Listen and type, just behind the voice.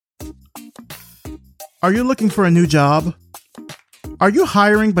Are you looking for a new job? Are you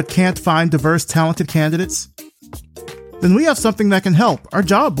hiring but can't find diverse, talented candidates? Then we have something that can help, our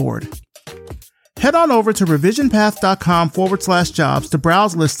job board. Head on over to revisionpath.com/jobs to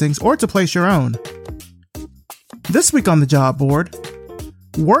browse listings or to place your own. This week on the job board,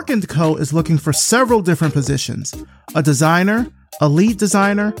 Work & Co. is looking for several different positions: a designer, a lead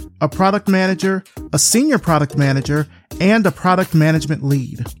designer, a product manager, a senior product manager, and a product management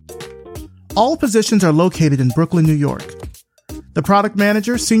lead. All positions are located in Brooklyn, New York. The product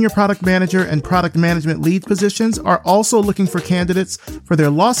manager, senior product manager, and product management lead positions are also looking for candidates for their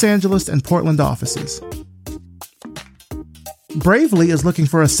Los Angeles and Portland offices. Bravely is looking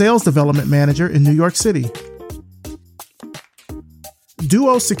for a sales development manager in New York City.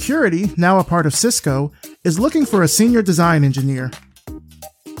 Duo Security, now a part of Cisco, is looking for a senior design engineer.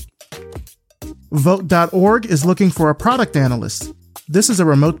 Vote.org is looking for a product analyst. This is a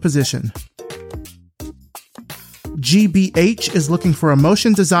remote position. GBH is looking for a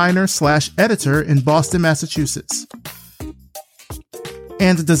motion designer/editor in Boston, Massachusetts.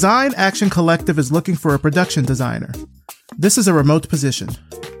 And Design Action Collective is looking for a production designer. This is a remote position.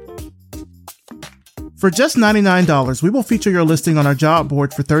 For just $99, we will feature your listing on our job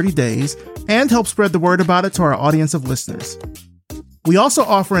board for 30 days and help spread the word about it to our audience of listeners. We also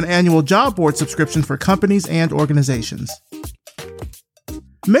offer an annual job board subscription for companies and organizations.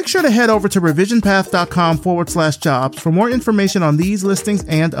 Make sure to head over to revisionpath.com/jobs for more information on these listings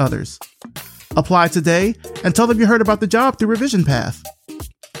and others. Apply today and tell them you heard about the job through Revision Path.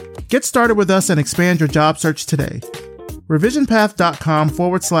 Get started with us and expand your job search today.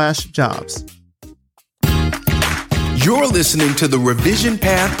 revisionpath.com/jobs. You're listening to the Revision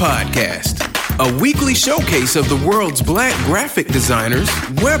Path Podcast, a weekly showcase of the world's Black graphic designers,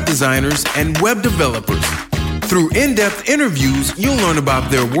 web designers, and web developers. Through in-depth interviews, you'll learn about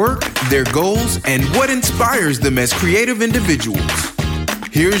their work, their goals, and what inspires them as creative individuals.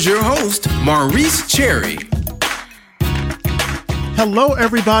 Here's your host, Maurice Cherry. Hello,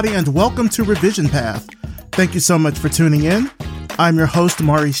 everybody, and welcome to Revision Path. Thank you so much for tuning in. I'm your host,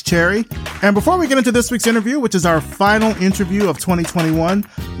 Maurice Cherry. And before we get into this week's interview, which is our final interview of 2021,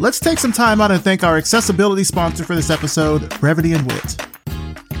 let's take some time out and thank our accessibility sponsor for this episode, Brevity & Wit.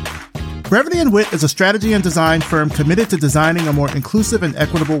 Brevity & Wit is a strategy and design firm committed to designing a more inclusive and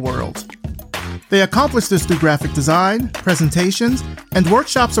equitable world. They accomplish this through graphic design, presentations, and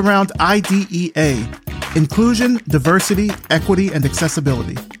workshops around IDEA, inclusion, diversity, equity, and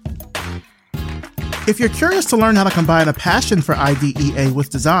accessibility. If you're curious to learn how to combine a passion for IDEA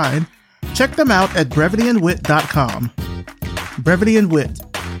with design, check them out at brevitywit.com. Brevity & Wit,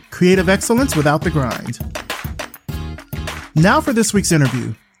 creative excellence without the grind. Now for this week's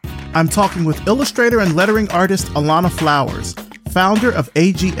interview. I'm talking with illustrator and lettering artist Alanna Flowers, founder of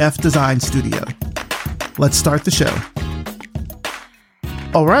AGF Design Studio. Let's start the show.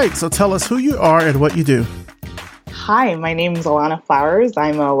 All right, so tell us who you are and what you do. Hi, my name is Alanna Flowers.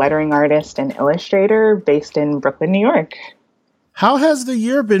 I'm a lettering artist and illustrator based in Brooklyn, New York. How has the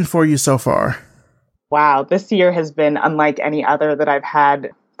year been for you so far? Wow, this year has been unlike any other that I've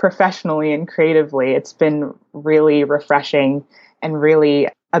had professionally and creatively. It's been really refreshing and really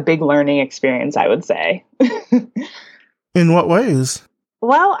a big learning experience, I would say. In what ways?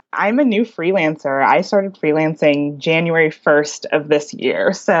 Well, I'm a new freelancer. I started freelancing January 1st of this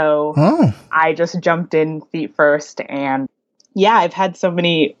year. So I just jumped in feet first. And yeah, I've had so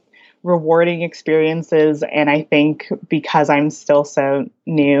many rewarding experiences. And I think because I'm still so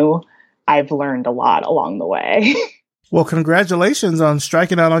new, I've learned a lot along the way. Well, congratulations on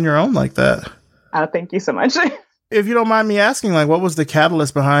striking out on your own like that. Oh, thank you so much. If you don't mind me asking, what was the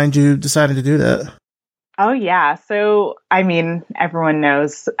catalyst behind you deciding to do that? Oh, yeah. So, everyone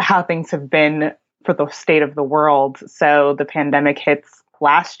knows how things have been for the state of the world. So the pandemic hits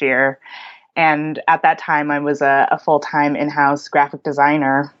last year. And at that time, I was a full-time in-house graphic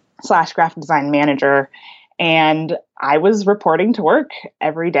designer / graphic design manager. And I was reporting to work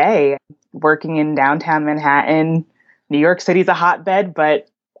every day, working in downtown Manhattan. New York City's a hotbed, but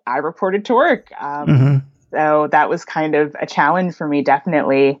I reported to work. So that was kind of a challenge for me,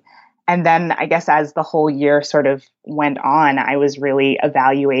 definitely. And then I guess as the whole year sort of went on, I was really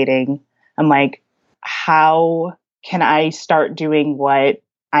evaluating. I'm like, how can I start doing what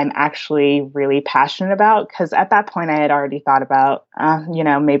I'm actually really passionate about? Because at that point, I had already thought about,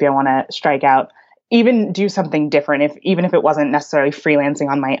 maybe I want to strike out, even do something different, even if it wasn't necessarily freelancing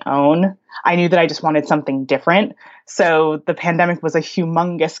on my own. I knew that I just wanted something different. So the pandemic was a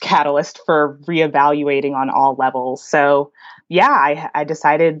humongous catalyst for reevaluating on all levels. So yeah, I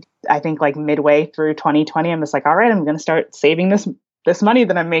decided, I think midway through 2020, I'm just like, all right, I'm going to start saving this this money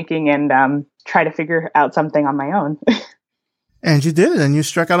that I'm making and try to figure out something on my own. And you did it, and you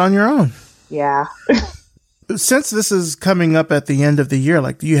struck out on your own. Yeah. Since this is coming up at the end of the year,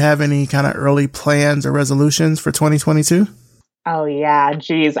 like, do you have any kind of early plans or resolutions for 2022? Oh, yeah.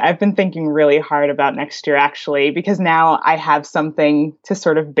 Geez, I've been thinking really hard about next year, actually, because now I have something to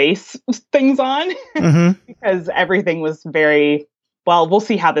sort of base things on because everything was very, well, we'll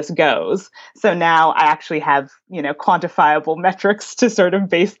see how this goes. So now I actually have, quantifiable metrics to sort of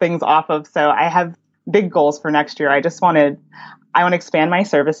base things off of. So I have big goals for next year. I want to expand my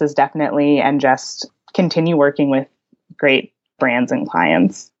services definitely and just continue working with great brands and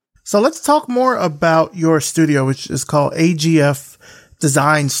clients. So let's talk more about your studio, which is called AGF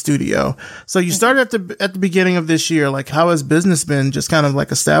Design Studio. So you started at the beginning of this year. Like, how has business been just kind of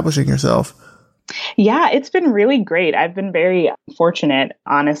like establishing yourself? Yeah, it's been really great. I've been very fortunate,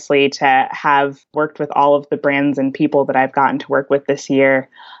 honestly, to have worked with all of the brands and people that I've gotten to work with this year.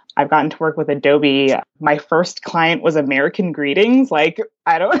 I've gotten to work with Adobe. My first client was American Greetings. Like,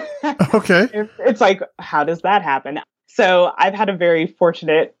 I don't... Okay. It's like, how does that happen? So I've had a very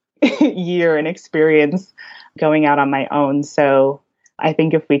fortunate year and experience going out on my own. So I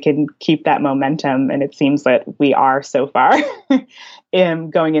think if we can keep that momentum, and it seems that we are so far,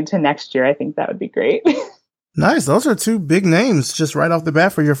 going into next year, I think that would be great. Nice. Those are two big names just right off the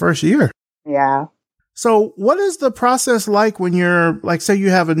bat for your first year. Yeah. So what is the process like when you're, like, say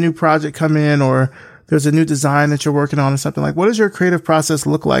you have a new project come in or there's a new design that you're working on or something? Like, what does your creative process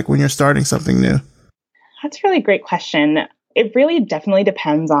look like when you're starting something new? That's a really great question. It really definitely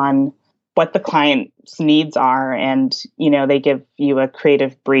depends on what the client's needs are. And, they give you a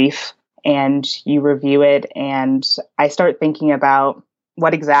creative brief and you review it. And I start thinking about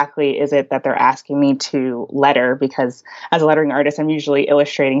what exactly is it that they're asking me to letter, because as a lettering artist, I'm usually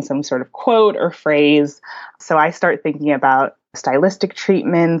illustrating some sort of quote or phrase. So I start thinking about stylistic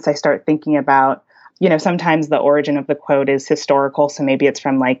treatments. I start thinking about, sometimes the origin of the quote is historical. So maybe it's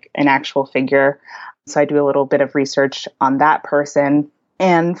from like an actual figure. So I do a little bit of research on that person.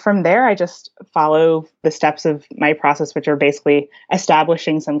 And from there, I just follow the steps of my process, which are basically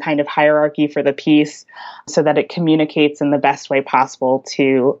establishing some kind of hierarchy for the piece so that it communicates in the best way possible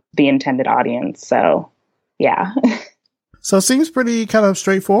to the intended audience. So, yeah. So it seems pretty kind of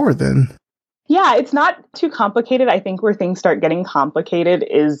straightforward then. Yeah, it's not too complicated. I think where things start getting complicated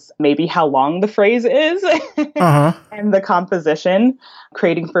is maybe how long the phrase is and the composition.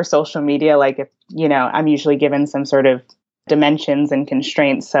 Creating for social media, like if, I'm usually given some sort of dimensions and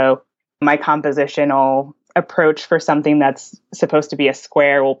constraints. So my compositional approach for something that's supposed to be a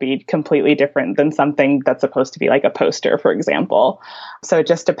square will be completely different than something that's supposed to be like a poster, for example. So it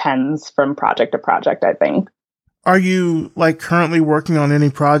just depends from project to project, I think. Are you like currently working on any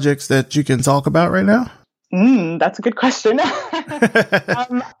projects that you can talk about right now? That's a good question.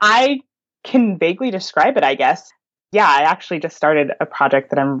 I can vaguely describe it, I guess. Yeah, I actually just started a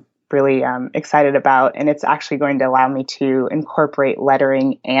project that I'm really excited about, and it's actually going to allow me to incorporate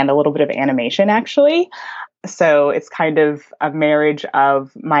lettering and a little bit of animation, actually. So it's kind of a marriage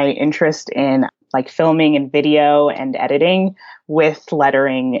of my interest in like filming and video and editing with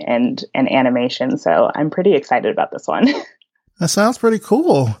lettering and animation. So I'm pretty excited about this one. That sounds pretty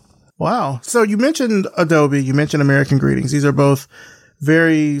cool. Wow. So you mentioned Adobe, you mentioned American Greetings. These are both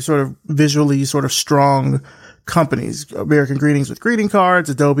very sort of visually sort of strong companies. American Greetings with greeting cards,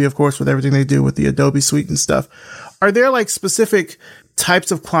 Adobe, of course, with everything they do with the Adobe suite and stuff. Are there like specific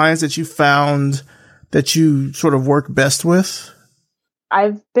types of clients that you found that you sort of work best with?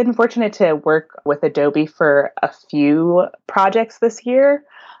 I've been fortunate to work with Adobe for a few projects this year.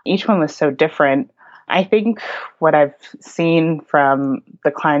 Each one was so different. I think what I've seen from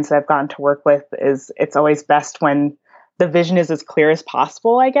the clients that I've gotten to work with is it's always best when the vision is as clear as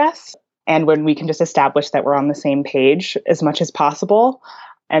possible, I guess, and when we can just establish that we're on the same page as much as possible.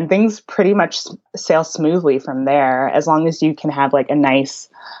 And things pretty much sail smoothly from there, as long as you can have like a nice,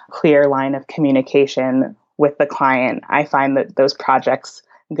 clear line of communication with the client. I find that those projects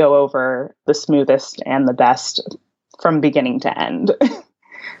go over the smoothest and the best from beginning to end.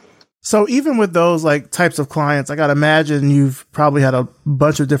 So even with those like types of clients, I got to imagine you've probably had a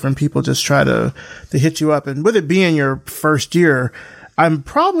bunch of different people just try to hit you up. And with it being your first year, I'm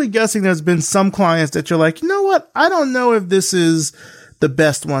probably guessing there's been some clients that you're like, you know what? I don't know if this is the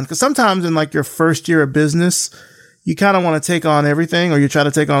best one. Because sometimes in like your first year of business, you kind of want to take on everything, or you try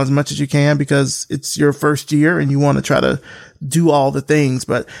to take on as much as you can because it's your first year and you want to try to do all the things.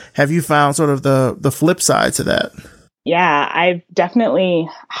 But have you found sort of the flip side to that? Yeah, I've definitely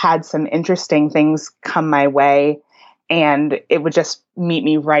had some interesting things come my way, and it would just meet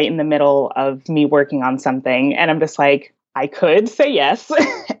me right in the middle of me working on something. And I'm just like, I could say yes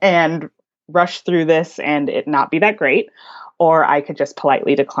and rush through this and it not be that great, or I could just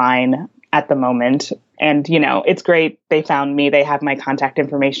politely decline at the moment. And, it's great. They found me, they have my contact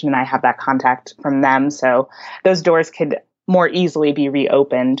information, and I have that contact from them. So those doors could more easily be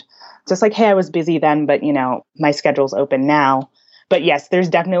reopened. Just like, hey, I was busy then, but, my schedule's open now. But yes, there's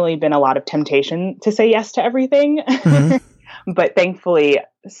definitely been a lot of temptation to say yes to everything. Mm-hmm. But thankfully,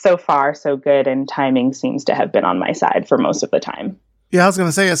 so far, so good. And timing seems to have been on my side for most of the time. Yeah, I was going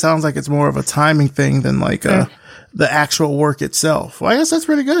to say, it sounds like it's more of a timing thing than like the actual work itself. Well, I guess that's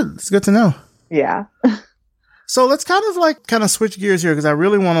pretty good. It's good to know. Yeah. So let's kind of switch gears here, because I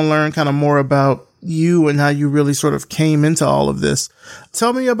really want to learn kind of more about you and how you really sort of came into all of this.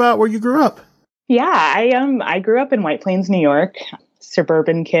 Tell me about where you grew up. Yeah, I grew up in White Plains, New York,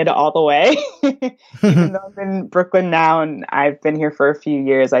 suburban kid all the way. Even though I'm in Brooklyn now and I've been here for a few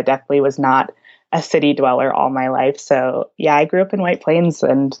years, I definitely was not a city dweller all my life. So yeah, I grew up in White Plains,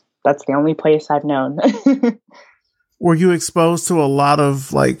 and that's the only place I've known. Were you exposed to a lot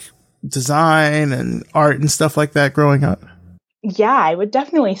of like design and art and stuff like that growing up? Yeah, I would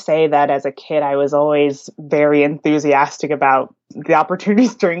definitely say that as a kid, I was always very enthusiastic about the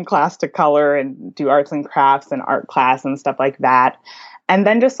opportunities during class to color and do arts and crafts and art class and stuff like that. And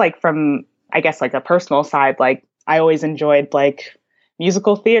then just like from, I guess, like a personal side, like I always enjoyed like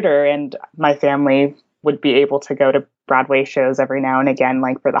musical theater, and my family would be able to go to Broadway shows every now and again,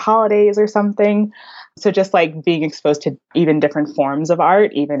 like for the holidays or something. So just like being exposed to even different forms of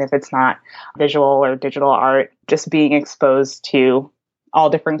art, even if it's not visual or digital art, just being exposed to all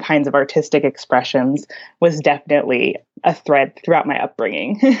different kinds of artistic expressions was definitely a thread throughout my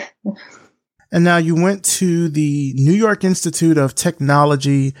upbringing. And now you went to the New York Institute of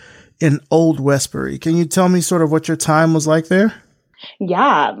Technology in Old Westbury. Can you tell me sort of what your time was like there?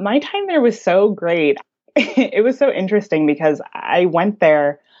 Yeah, my time there was so great. It was so interesting because I went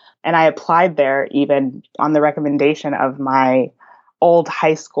there and I applied there even on the recommendation of my old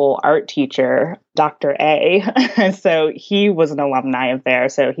high school art teacher, Dr. A. So he was an alumni of there.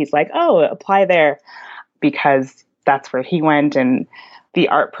 So he's like, oh, apply there, because that's where he went. And the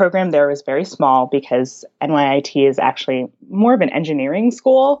art program there was very small because NYIT is actually more of an engineering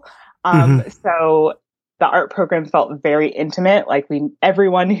school. So the art program felt very intimate. Like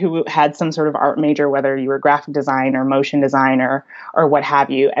everyone who had some sort of art major, whether you were graphic design or motion design or what have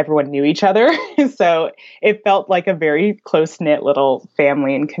you, everyone knew each other. So it felt like a very close-knit little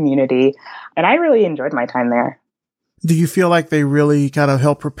family and community. And I really enjoyed my time there. Do you feel like they really kind of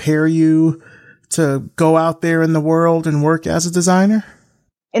help prepare you to go out there in the world and work as a designer?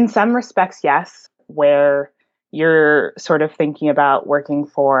 In some respects, yes, where you're sort of thinking about working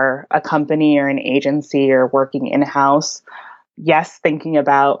for a company or an agency or working in-house. Yes, thinking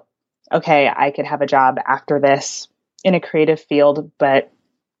about, okay, I could have a job after this in a creative field, but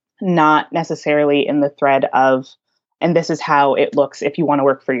not necessarily in the thread of, and this is how it looks if you want to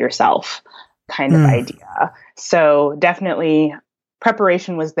work for yourself kind of idea. So definitely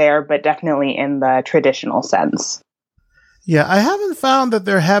preparation was there, but definitely in the traditional sense. Yeah, I haven't found that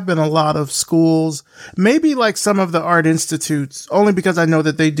there have been a lot of schools, maybe like some of the art institutes, only because I know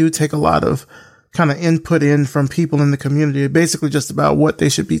that they do take a lot of kind of input in from people in the community, basically just about what they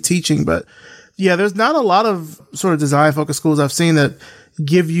should be teaching. But yeah, there's not a lot of sort of design focused schools I've seen that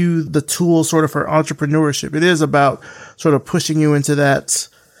give you the tools sort of for entrepreneurship. It is about sort of pushing you into that,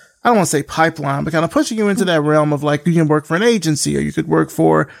 I don't want to say pipeline, but kind of pushing you into that realm of like, you can work for an agency, or you could work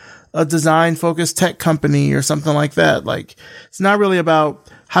for a design focused tech company or something like that. Like, it's not really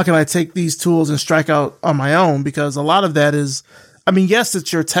about how can I take these tools and strike out on my own, because a lot of that is, I mean, yes,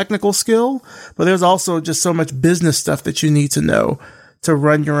 it's your technical skill, but there's also just so much business stuff that you need to know to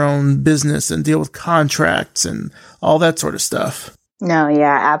run your own business and deal with contracts and all that sort of stuff. No,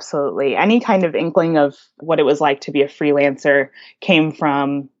 yeah, absolutely. Any kind of inkling of what it was like to be a freelancer came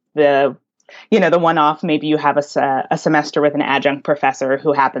from the one-off, maybe you have a semester with an adjunct professor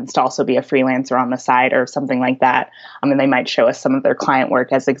who happens to also be a freelancer on the side or something like that. I mean, they might show us some of their client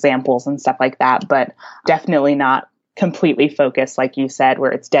work as examples and stuff like that, but definitely not completely focused, like you said,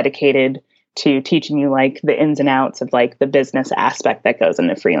 where it's dedicated to teaching you like the ins and outs of like the business aspect that goes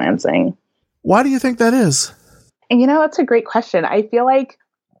into freelancing. Why do you think that is? And that's a great question. I feel like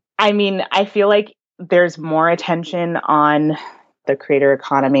there's more attention on the creator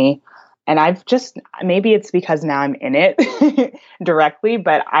economy. And maybe it's because now I'm in it directly,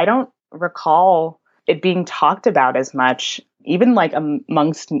 but I don't recall it being talked about as much, even like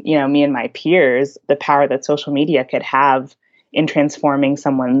amongst, me and my peers, the power that social media could have in transforming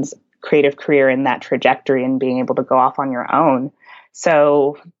someone's creative career in that trajectory and being able to go off on your own.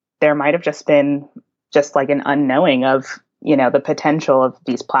 So there might have just been just like an unknowing of, the potential of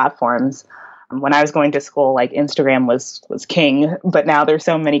these platforms. When I was going to school, like Instagram was king, but now there's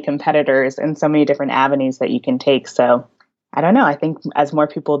so many competitors and so many different avenues that you can take. So I don't know. I think as more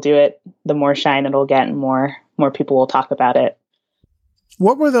people do it, the more shine it'll get and more people will talk about it.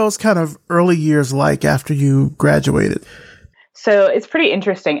 What were those kind of early years like after you graduated? So it's pretty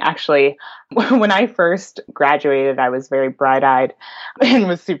interesting, actually. When I first graduated, I was very bright-eyed and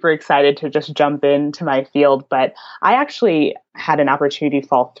was super excited to just jump into my field. But I actually had an opportunity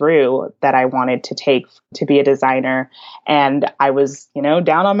fall through that I wanted to take to be a designer. And I was,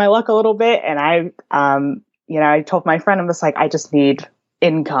 down on my luck a little bit. And I told my friend, I'm just like, I just need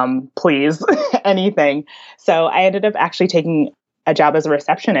income, please, anything. So I ended up actually taking a job as a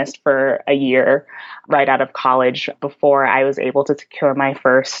receptionist for a year right out of college before I was able to secure my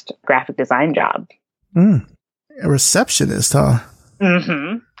first graphic design job. A receptionist, huh?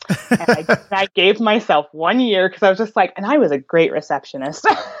 Mm-hmm. And I gave myself 1 year because I was just like, and I was a great receptionist.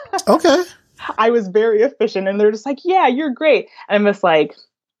 Okay. I was very efficient and they're just like, yeah, you're great. And I'm just like,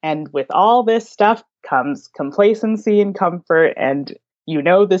 and with all this stuff comes complacency and comfort, and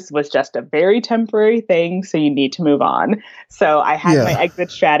this was just a very temporary thing, so you need to move on. So I had my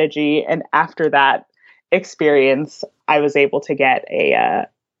exit strategy, and after that experience, I was able to get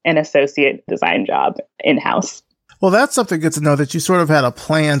an associate design job in-house. Well, that's something good to know, that you sort of had a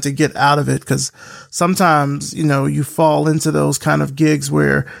plan to get out of it, because sometimes, you fall into those kind of gigs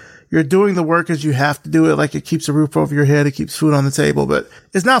where you're doing the work as you have to do it, like it keeps a roof over your head, it keeps food on the table, but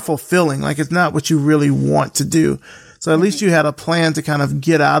it's not fulfilling, like it's not what you really want to do. So at least you had a plan to kind of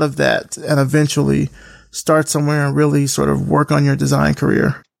get out of that and eventually start somewhere and really sort of work on your design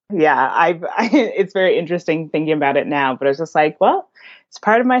career. Yeah, it's very interesting thinking about it now, but it's just like, well, it's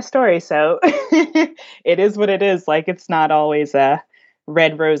part of my story. So it is what it is. Like, it's not always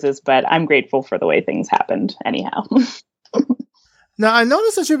red roses, but I'm grateful for the way things happened anyhow. Now, I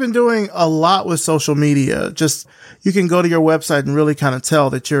noticed that you've been doing a lot with social media. Just, you can go to your website and really kind of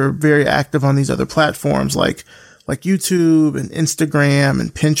tell that you're very active on these other platforms like YouTube and Instagram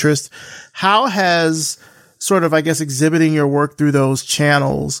and Pinterest. How has sort of, I guess, exhibiting your work through those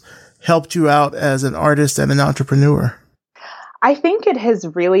channels helped you out as an artist and an entrepreneur? I think it has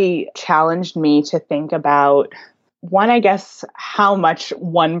really challenged me to think about, one, I guess, how much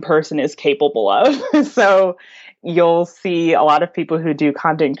one person is capable of. So you'll see a lot of people who do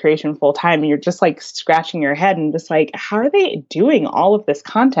content creation full time, and you're just like scratching your head and just like, how are they doing all of this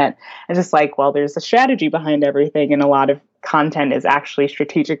content? And just like, well, there's a strategy behind everything. And a lot of content is actually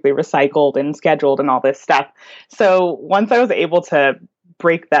strategically recycled and scheduled and all this stuff. So once I was able to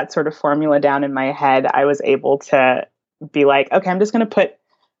break that sort of formula down in my head, I was able to be like, okay, I'm just going to put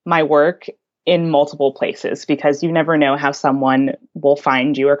my work in multiple places, because you never know how someone will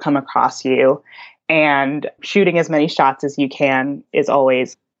find you or come across you. And shooting as many shots as you can is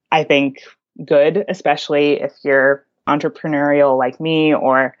always, I think, good, especially if you're entrepreneurial like me,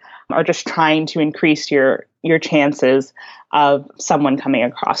 or just trying to increase your chances of someone coming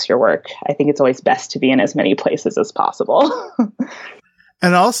across your work. I think it's always best to be in as many places as possible.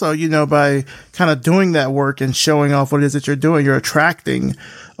 And also, by kind of doing that work and showing off what it is that you're doing, you're attracting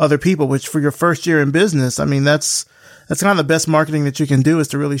other people, which for your first year in business, I mean, that's kind of the best marketing that you can do, is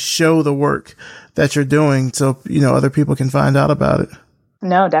to really show the work that you're doing so, other people can find out about it.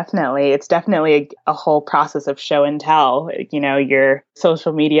 No, definitely. It's definitely a whole process of show and tell. Your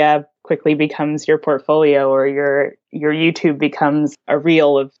social media quickly becomes your portfolio, or your YouTube becomes a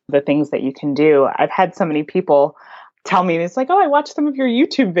reel of the things that you can do. I've had so many people tell me, it's like, oh, I watched some of your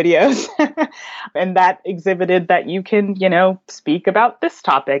YouTube videos and that exhibited that you can, speak about this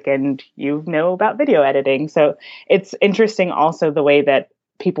topic and about video editing. So it's interesting also the way that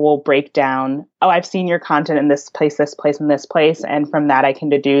people will break down, oh, I've seen your content in this place, and this place. And from that, I can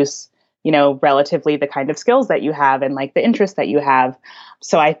deduce, relatively the kind of skills that you have and like the interests that you have.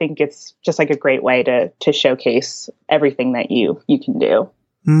 So I think it's just like a great way to showcase everything that you can do.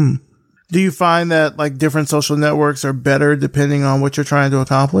 Mm. Do you find that like different social networks are better depending on what you're trying to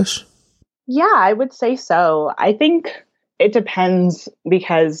accomplish? Yeah, I would say so. I think it depends,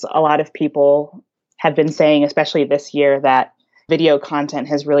 because a lot of people have been saying, especially this year, that video content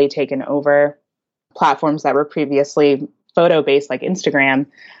has really taken over platforms that were previously photo-based like Instagram,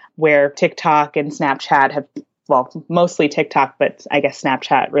 where TikTok and Snapchat have, well, mostly TikTok, but I guess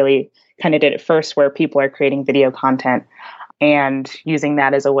Snapchat really kind of did it first, where people are creating video content and using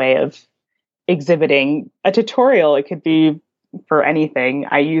that as a way of exhibiting a tutorial. It could be for anything.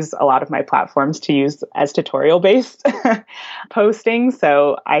 I use a lot of my platforms to use as tutorial-based posting.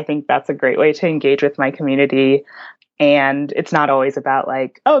 So I think that's a great way to engage with my community. And it's not always about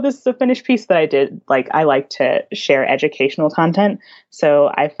like, oh, this is a finished piece that I did. Like, I like to share educational content.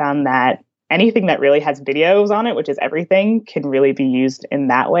 So I found that anything that really has videos on it, which is everything, can really be used in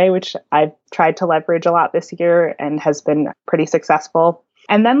that way, which I've tried to leverage a lot this year and has been pretty successful.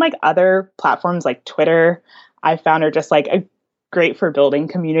 And then like other platforms like Twitter, I found are just like great for building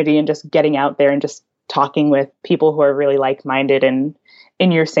community and just getting out there and just talking with people who are really like-minded and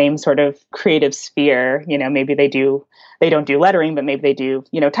in your same sort of creative sphere. You know, maybe they don't do lettering, but maybe they do,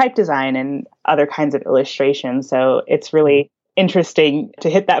 type design and other kinds of illustration. So it's really interesting to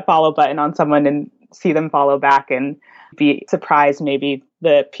hit that follow button on someone and see them follow back and be surprised maybe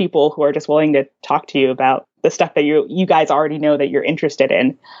the people who are just willing to talk to you about the stuff that you guys already know that you're interested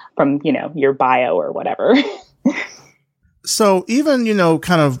in from, your bio or whatever. So even,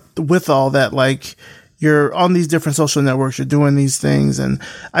 kind of with all that, like you're on these different social networks, you're doing these things. And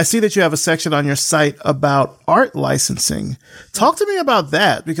I see that you have a section on your site about art licensing. Talk to me about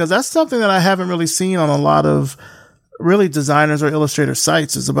that, because that's something that I haven't really seen on a lot of really designers or illustrator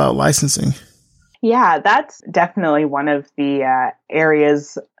sites, is about licensing. Yeah, that's definitely one of the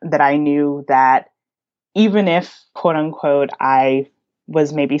areas that I knew that even if, quote unquote, I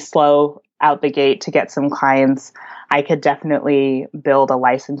was maybe slow out the gate to get some clients, I could definitely build a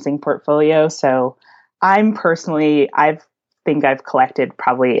licensing portfolio. So I think I've collected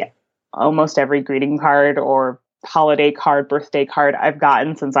probably almost every greeting card or holiday card, birthday card I've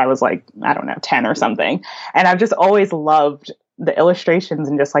gotten since I was like, 10 or something. And I've just always loved the illustrations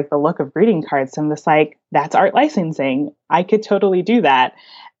and just like the look of greeting cards. So I'm just like, that's art licensing. I could totally do that.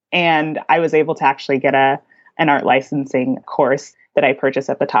 And I was able to actually get an art licensing course that I purchased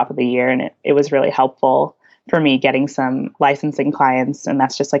at the top of the year. And it was really helpful for me getting some licensing clients. And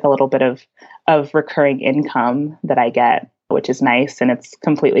that's just like a little bit of recurring income that I get, which is nice. And it's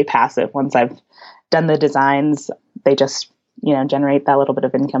completely passive. Once I've done the designs, they just, generate that little bit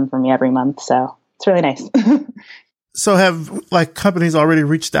of income for me every month. So it's really nice. So have like companies already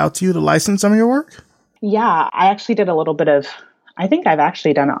reached out to you to license some of your work? Yeah, I actually did a little bit I think I've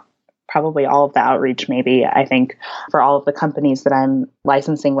actually done probably all of the outreach, maybe, I think, for all of the companies that I'm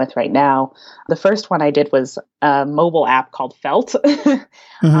licensing with right now. The first one I did was a mobile app called Felt, and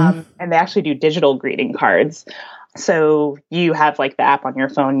they actually do digital greeting cards. So you have like the app on your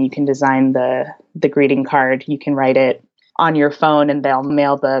phone, you can design the greeting card, you can write it on your phone, and they'll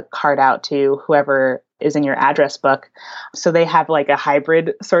mail the card out to whoever is in your address book. So they have like a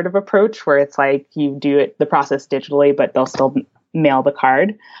hybrid sort of approach where it's like you do the process digitally, but they'll still mail the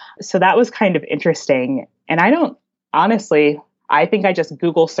card. So that was kind of interesting. And I think I just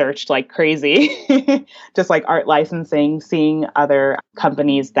Google searched like crazy, just like art licensing, seeing other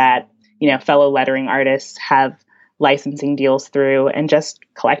companies that, fellow lettering artists have licensing deals through, and just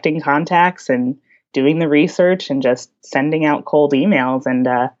collecting contacts and doing the research and just sending out cold emails, and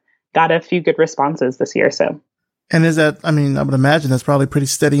got a few good responses this year. So. And is that, I would imagine that's probably pretty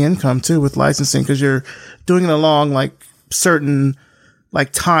steady income too with licensing, because you're doing it along like certain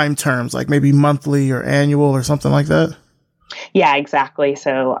like time terms, like maybe monthly or annual or something like that. Yeah, exactly.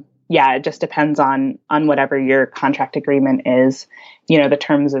 So yeah, it just depends on whatever your contract agreement is, the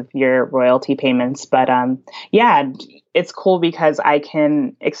terms of your royalty payments. But yeah, it's cool because I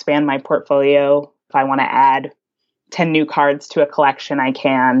can expand my portfolio. If I want to add 10 new cards to a collection, I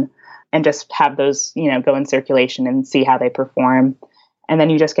can, and just have those, go in circulation and see how they perform. And then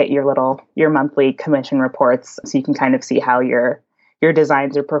you just get your monthly commission reports, so you can kind of see how your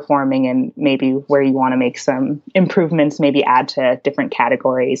designs are performing and maybe where you want to make some improvements, maybe add to different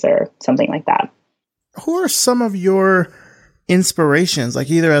categories or something like that. Who are some of your inspirations, like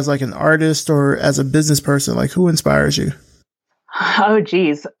either as like an artist or as a business person? Like who inspires you? Oh,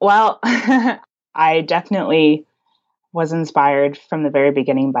 geez. Well, I definitely was inspired from the very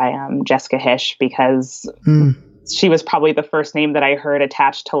beginning by Jessica Hish, because she was probably the first name that I heard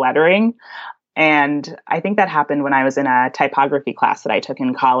attached to lettering. And I think that happened when I was in a typography class that I took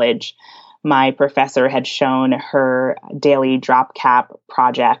in college. My professor had shown her daily drop cap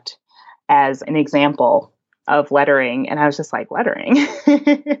project as an example of lettering. And I was just like, lettering?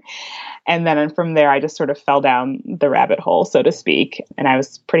 And then from there, I just sort of fell down the rabbit hole, so to speak. And I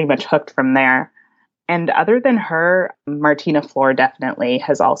was pretty much hooked from there. And other than her, Martina Floor definitely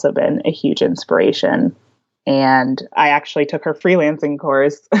has also been a huge inspiration. And I actually took her freelancing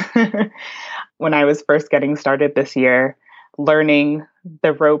course when I was first getting started this year, learning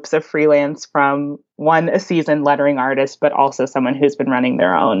the ropes of freelance from a seasoned lettering artist, but also someone who's been running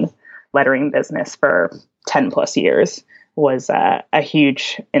their own lettering business for 10 plus years was a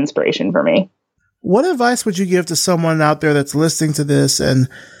huge inspiration for me. What advice would you give to someone out there that's listening to this and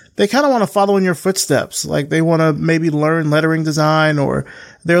they kind of want to follow in your footsteps. Like they want to maybe learn lettering design, or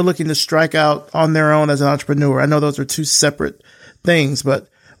they're looking to strike out on their own as an entrepreneur. I know those are two separate things, but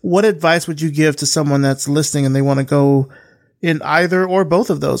what advice would you give to someone that's listening and they want to go in either or both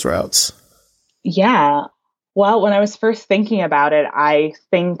of those routes? Yeah. Well, when I was first thinking about it, I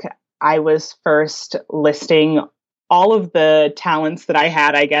think I was first listing all of the talents that I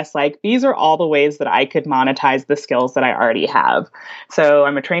had, I guess, like these are all the ways that I could monetize the skills that I already have. So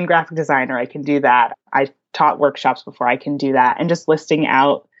I'm a trained graphic designer. I can do that. I taught workshops before. I can do that. And just listing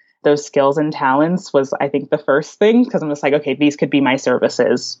out those skills and talents was, I think, the first thing, because I'm just like, okay, these could be my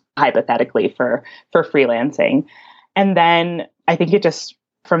services hypothetically for freelancing. And then I think it just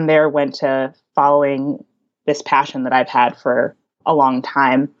from there went to following this passion that I've had for a long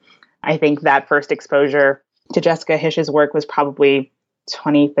time. I think that first exposure to Jessica Hish's work was probably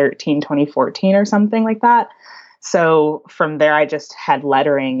 2013, 2014 or something like that. So from there, I just had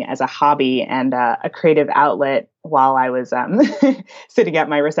lettering as a hobby and a creative outlet while I was sitting at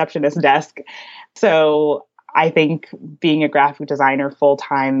my receptionist desk. So I think being a graphic designer full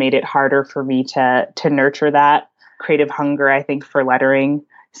time made it harder for me to nurture that creative hunger, I think, for lettering.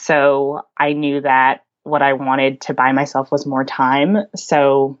 So I knew that what I wanted to buy myself was more time.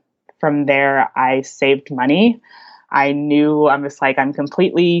 So from there, I saved money. I knew I'm just like, I'm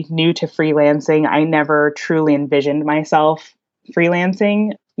completely new to freelancing. I never truly envisioned myself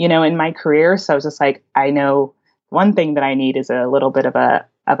freelancing, in my career. So I was just like, I know one thing that I need is a little bit of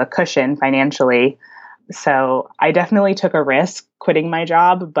a cushion financially. So I definitely took a risk quitting my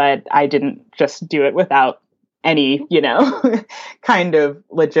job, but I didn't just do it without any, kind of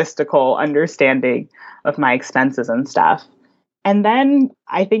logistical understanding of my expenses and stuff. And then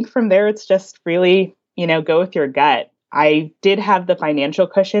I think from there, it's just really, go with your gut. I did have the financial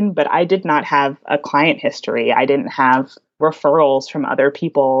cushion, but I did not have a client history. I didn't have referrals from other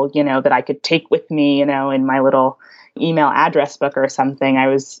people, that I could take with me, in my little email address book or something.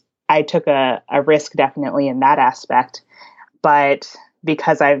 I took a risk definitely in that aspect. But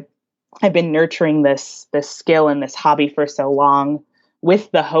because I've been nurturing this skill and this hobby for so long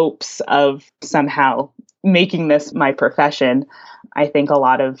with the hopes of somehow making this my profession, I think a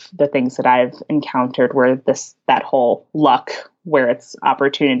lot of the things that I've encountered were that whole luck where it's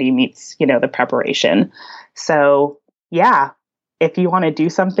opportunity meets, the preparation. So yeah, if you want to do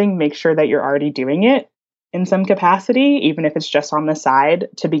something, make sure that you're already doing it in some capacity, even if it's just on the side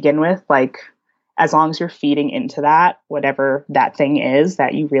to begin with. Like, as long as you're feeding into that, whatever that thing is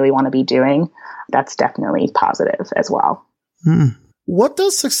that you really want to be doing, that's definitely positive as well. What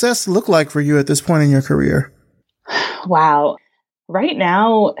does success look like for you at this point in your career? Wow. Right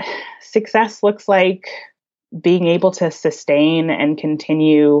now, success looks like being able to sustain and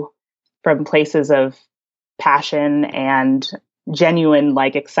continue from places of passion and genuine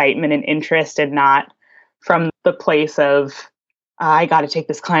excitement and interest, and not from the place of, I got to take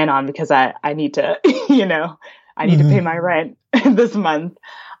this client on because I need to, I need to pay my rent this month.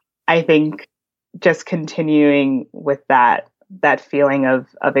 I think just continuing with that feeling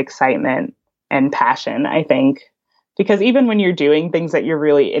of excitement and passion, I think, because even when you're doing things that you're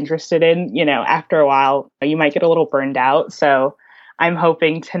really interested in, after a while, you might get a little burned out. So I'm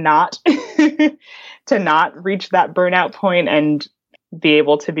hoping to not, to not reach that burnout point and be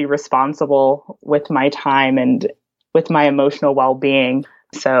able to be responsible with my time and with my emotional well-being.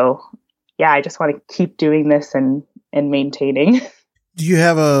 So yeah, I just want to keep doing this and maintaining. Do you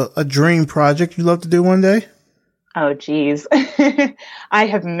have a dream project you'd love to do one day? Oh, geez. I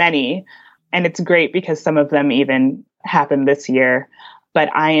have many, and it's great because some of them even happened this year.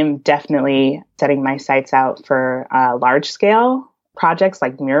 But I am definitely setting my sights out for large-scale projects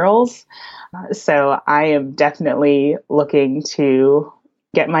like murals. So I am definitely looking to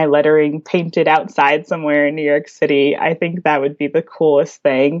get my lettering painted outside somewhere in New York City. I think that would be the coolest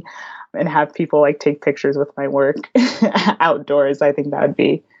thing, and have people take pictures with my work outdoors. I think that'd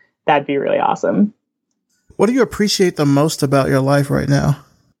be really awesome. What do you appreciate the most about your life right now?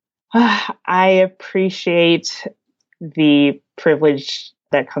 I appreciate the privilege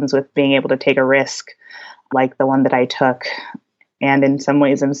that comes with being able to take a risk like the one that I took, and in some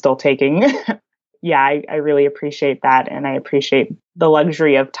ways I'm still taking. Yeah, I really appreciate that. And I appreciate the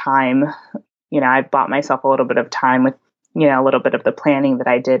luxury of time. I've bought myself a little bit of time with, a little bit of the planning that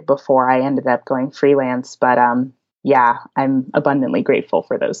I did before I ended up going freelance. But yeah, I'm abundantly grateful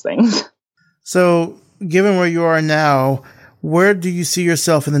for those things. So given where you are now, where do you see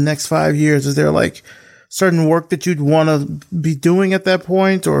yourself in the next 5 years? Is there certain work that you'd want to be doing at that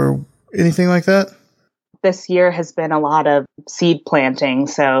point or anything like that? This year has been a lot of seed planting.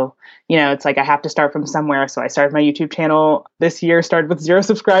 So, it's like I have to start from somewhere. So I started my YouTube channel this year, started with 0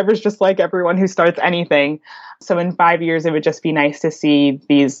 subscribers, just like everyone who starts anything. So in 5 years, it would just be nice to see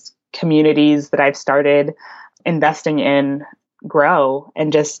these communities that I've started investing in grow.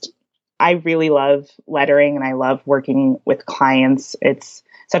 And just, I really love lettering and I love working with clients. It's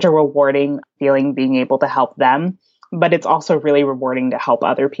such a rewarding feeling being able to help them, but it's also really rewarding to help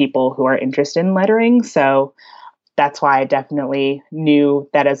other people who are interested in lettering. So that's why I definitely knew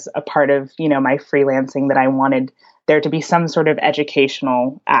that as a part of, my freelancing, that I wanted there to be some sort of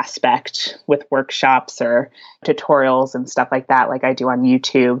educational aspect with workshops or tutorials and stuff like that, like I do on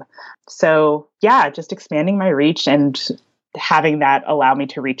YouTube. So yeah, just expanding my reach and having that allow me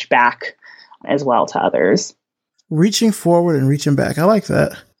to reach back as well to others. Reaching forward and reaching back. I like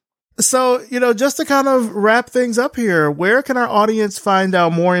that. So, just to kind of wrap things up here, where can our audience find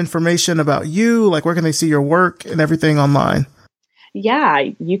out more information about you? Like, where can they see your work and everything online? Yeah,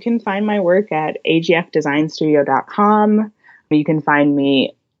 you can find my work at agfdesignstudio.com. You can find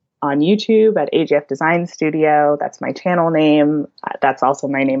me on YouTube at AGF Design Studio. That's my channel name. That's also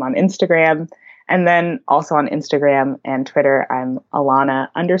my name on Instagram. And then also on Instagram and Twitter, I'm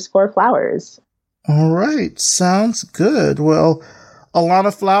Alanna_Flowers. All right. Sounds good. Well,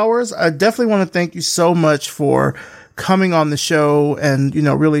 Alanna Flowers, I definitely want to thank you so much for coming on the show and,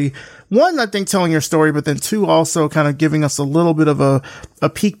 really, one, I think telling your story, but then two, also kind of giving us a little bit of a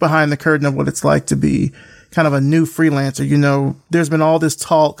peek behind the curtain of what it's like to be kind of a new freelancer. There's been all this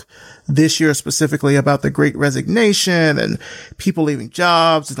talk this year specifically about the Great Resignation and people leaving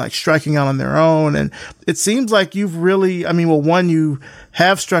jobs and like striking out on their own. And it seems like you've really, one, you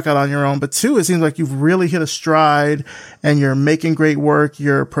have struck out on your own, but two, it seems like you've really hit a stride and you're making great work.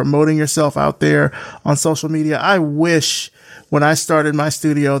 You're promoting yourself out there on social media. I wish when I started my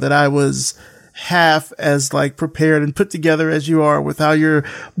studio that I was half as like prepared and put together as you are with how you're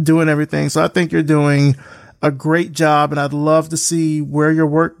doing everything. So I think you're doing a great job and I'd love to see where your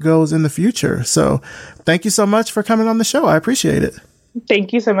work goes in the future. So thank you so much for coming on the show. I appreciate it.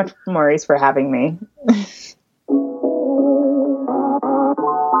 Thank you so much, Maurice, for having me.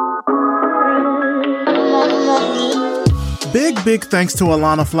 Big thanks to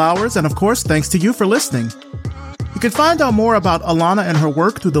Alanna Flowers. And of course, thanks to you for listening. You can find out more about Alanna and her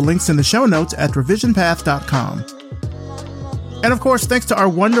work through the links in the show notes at revisionpath.com. And of course, thanks to our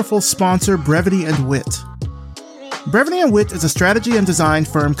wonderful sponsor, Brevity and Wit. Brevity and Wit is a strategy and design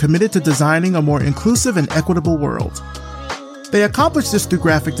firm committed to designing a more inclusive and equitable world. They accomplish this through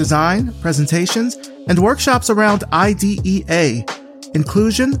graphic design, presentations, and workshops around IDEA,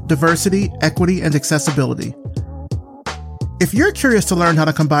 inclusion, diversity, equity, and accessibility. If you're curious to learn how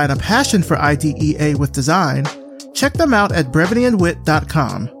to combine a passion for IDEA with design, check them out at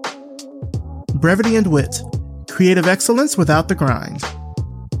brevityandwit.com. Brevity and Wit. Creative excellence without the grind.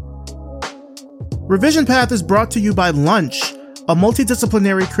 Revision Path is brought to you by Lunch, a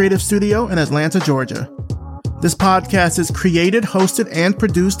multidisciplinary creative studio in Atlanta, Georgia. This podcast is created, hosted, and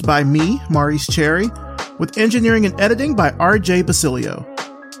produced by me, Maurice Cherry, with engineering and editing by RJ Basilio.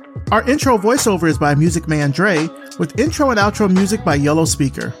 Our intro voiceover is by Music Man Dre, with intro and outro music by Yellow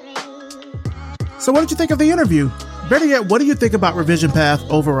Speaker. So what did you think of the interview? Better yet, what do you think about Revision Path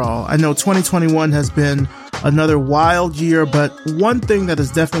overall? I know 2021 has been another wild year, but one thing that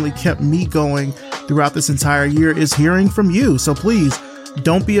has definitely kept me going throughout this entire year is hearing from you. So please,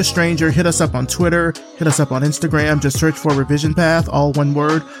 don't be a stranger. Hit us up on Twitter, hit us up on Instagram, just search for Revision Path, all one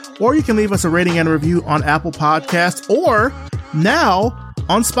word, or you can leave us a rating and a review on Apple Podcasts, or now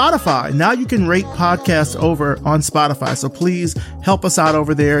on Spotify. Now you can rate podcasts over on Spotify. So please help us out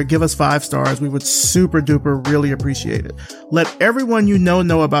over there. Give us 5 stars. We would super duper really appreciate it. Let everyone you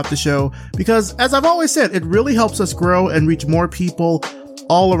know about the show, because as I've always said, it really helps us grow and reach more people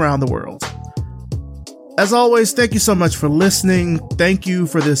all around the world. As always, thank you so much for listening. Thank you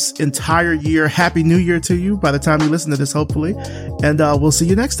for this entire year. Happy New Year to you by the time you listen to this, hopefully. And we'll see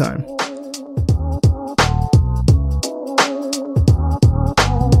you next time.